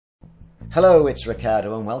Hello, it's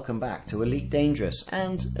Ricardo and welcome back to Elite Dangerous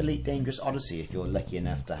and Elite Dangerous Odyssey if you're lucky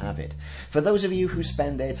enough to have it. For those of you who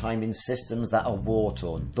spend their time in systems that are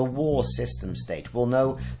war-torn, the war system state will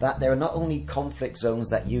know that there are not only conflict zones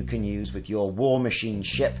that you can use with your war machine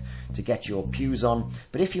ship to get your pews on,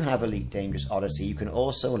 but if you have Elite Dangerous Odyssey you can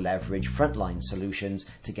also leverage frontline solutions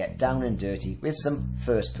to get down and dirty with some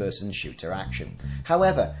first-person shooter action.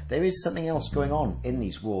 However, there is something else going on in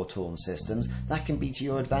these war-torn systems that can be to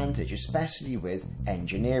your advantage, especially with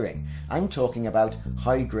engineering. I'm talking about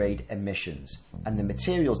high-grade emissions and the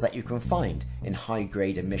materials that you can find in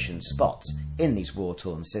high-grade emission spots in these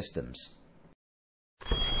war-torn systems.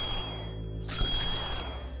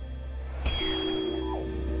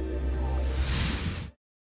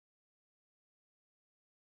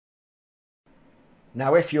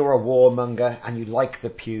 Now, if you're a warmonger and you like the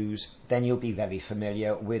pews, then you'll be very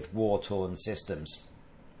familiar with war-torn systems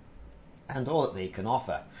and all that they can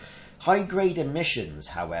offer. High-grade emissions,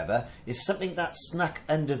 however, is something that snuck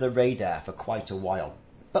under the radar for quite a while.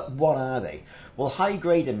 But what are they? Well,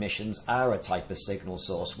 high-grade emissions are a type of signal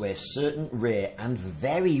source where certain rare and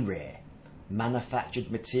very rare manufactured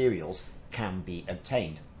materials can be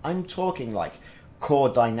obtained. I'm talking like core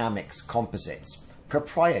dynamics composites,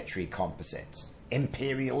 proprietary composites,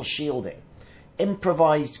 imperial shielding,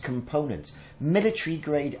 improvised components,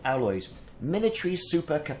 military-grade alloys, military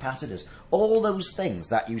supercapacitors, all those things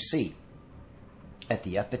that you see at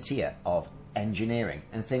the upper tier of engineering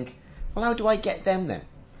and think, well, how do I get them then?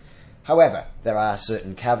 However, there are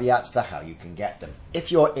certain caveats to how you can get them.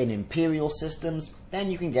 If you're in imperial systems, then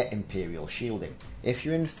you can get imperial shielding. If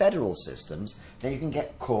you're in federal systems, then you can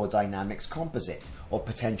get core dynamics composites or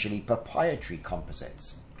potentially proprietary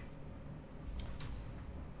composites.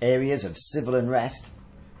 Areas of civil unrest,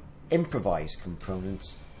 improvised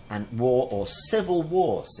components, and war or civil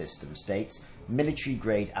war system states,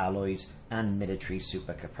 military-grade alloys, and military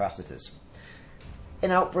supercapacitors.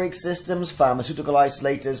 In outbreak systems, pharmaceutical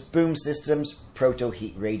isolators, boom systems,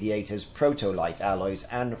 proto-heat radiators, proto-light alloys,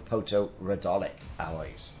 and proto-radolic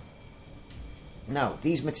alloys. Now,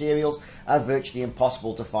 these materials are virtually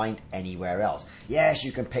impossible to find anywhere else. Yes,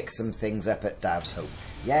 you can pick some things up at Dav's Hope.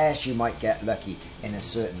 Yes, you might get lucky in a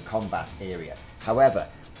certain combat area. However,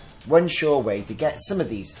 one sure way to get some of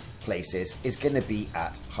these places is going to be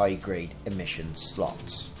at high-grade emission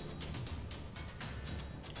slots.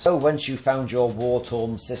 So once you've found your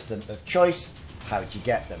war-torn system of choice, how do you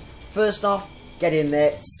get them? First off, get in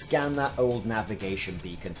there, scan that old navigation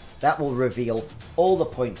beacon. That will reveal all the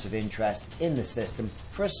points of interest in the system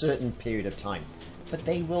for a certain period of time. But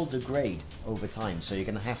they will degrade over time, so you're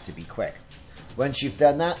going to have to be quick. Once you've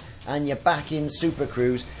done that and you're back in Super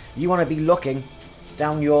Cruise, you want to be looking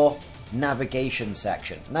down your navigation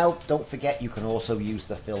section. Now, don't forget you can also use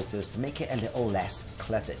the filters to make it a little less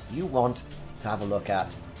cluttered. You want to have a look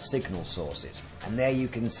at signal sources, and there you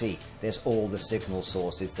can see there's all the signal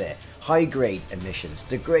sources there. High grade emissions,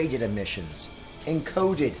 degraded emissions,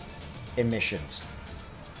 encoded emissions,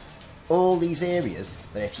 all these areas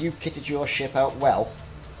that if you've kitted your ship out well,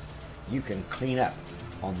 you can clean up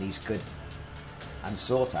on these good and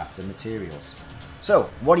sought after materials.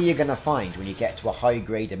 So, what are you going to find when you get to a high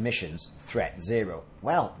grade emissions threat zero?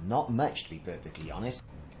 Well, not much, to be perfectly honest.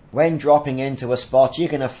 When dropping into a spot, you're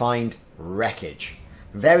going to find wreckage.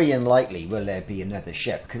 Very unlikely will there be another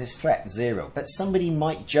ship because it's threat zero, but somebody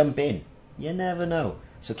might jump in. You never know,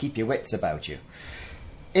 so keep your wits about you.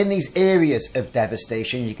 In these areas of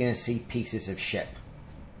devastation, you're going to see pieces of ship.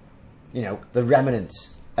 You know, the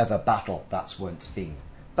remnants of a battle that's once been.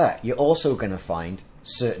 But you're also going to find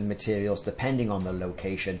certain materials depending on the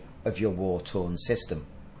location of your war-torn system.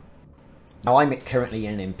 Now, I'm currently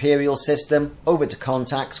in an Imperial system, over to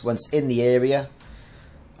contacts once in the area,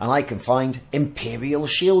 and I can find Imperial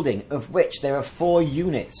shielding, of which there are 4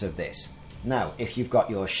 units of this. Now, if you've got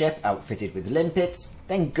your ship outfitted with limpets,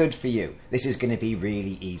 then good for you. This is going to be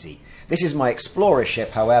really easy. This is my Explorer ship,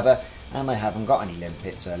 however, and I haven't got any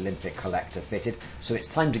limpets or limpet collector fitted, so it's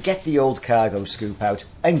time to get the old cargo scoop out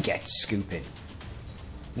and get scooping.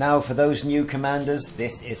 Now, for those new commanders,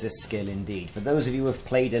 this is a skill indeed. For those of you who have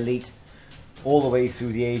played Elite all the way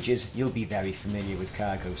through the ages, you'll be very familiar with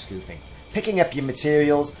cargo scooping. Picking up your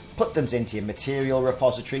materials, put them into your material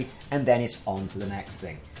repository, and then it's on to the next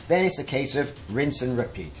thing. Then it's a case of rinse and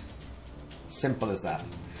repeat. Simple as that.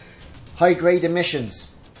 High grade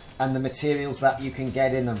emissions and the materials that you can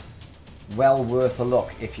get in them. Well worth a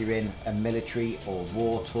look if you're in a military or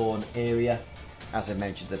war-torn area, as I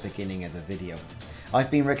mentioned at the beginning of the video. I've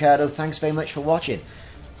been Ricardo, thanks very much for watching.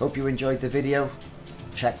 Hope you enjoyed the video.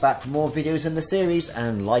 Check back for more videos in the series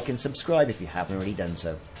and like and subscribe if you haven't already done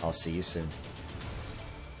so. I'll see you soon.